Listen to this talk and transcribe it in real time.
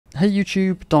Hey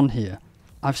YouTube, Don here.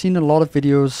 I've seen a lot of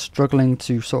videos struggling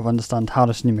to sort of understand how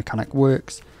this new mechanic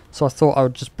works, so I thought I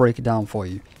would just break it down for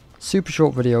you. Super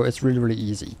short video, it's really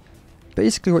easy.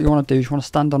 Basically what you want to do is you want to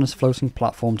stand on this floating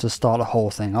platform to start the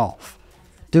whole thing off.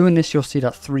 Doing this, you'll see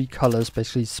that 3 colours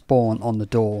basically spawn on the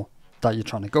door that you're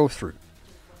trying to go through.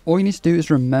 All you need to do is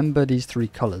remember these 3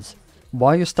 colours.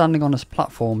 While you're standing on this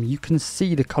platform, you can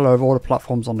see the colour of all the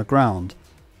platforms on the ground.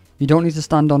 You don't need to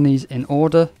stand on these in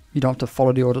order, you don't have to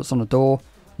follow the orders on the door,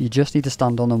 you just need to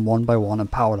stand on them one by one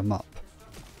and power them up.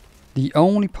 The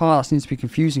only part that seems to be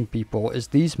confusing people is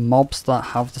these mobs that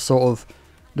have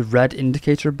the red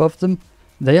indicator above them.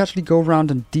 They actually go around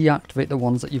and deactivate the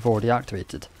ones that you've already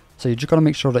activated. So you just got to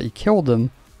make sure that you kill them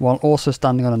while also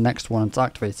standing on the next one to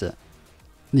activate it.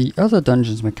 The other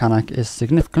dungeons mechanic is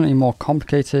significantly more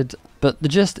complicated, but the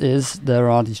gist is there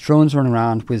are these drones running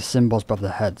around with symbols above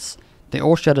their heads. They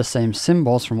all share the same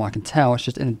symbols from what I can tell, it's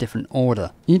just in a different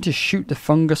order. You need to shoot the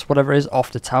fungus, whatever it is,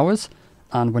 off the towers,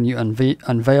 and when you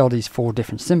unveil these 4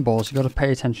 different symbols, you got to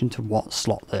pay attention to what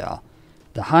slot they are.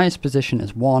 The highest position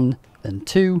is 1, then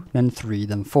 2, then 3,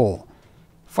 then 4.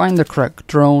 Find the correct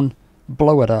drone,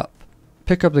 blow it up,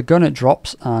 pick up the gun it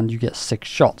drops, and you get 6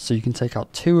 shots, so you can take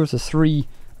out 2 of the 3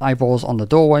 eyeballs on the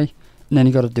doorway, and then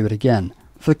you got to do it again.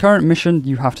 For the current mission,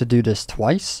 you have to do this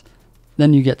twice.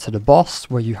 Then you get to the boss,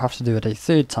 where you have to do it a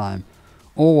 3rd time,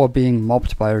 or while being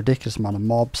mobbed by a ridiculous amount of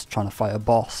mobs trying to fight a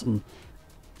boss, and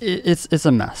it's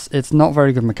a mess. It's not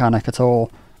very good mechanic at all.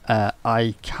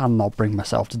 I cannot bring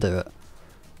myself to do it.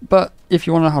 But if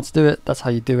you want to know how to do it, that's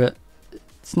how you do it.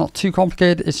 It's not too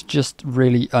complicated, it's just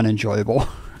really unenjoyable.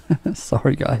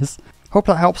 Sorry guys. Hope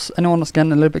that helps anyone that's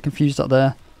getting a little bit confused out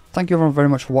there. Thank you everyone very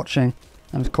much for watching,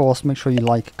 and of course make sure you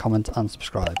like, comment and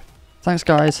subscribe. Thanks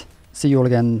guys. See you all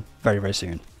again very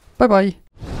soon. Bye bye.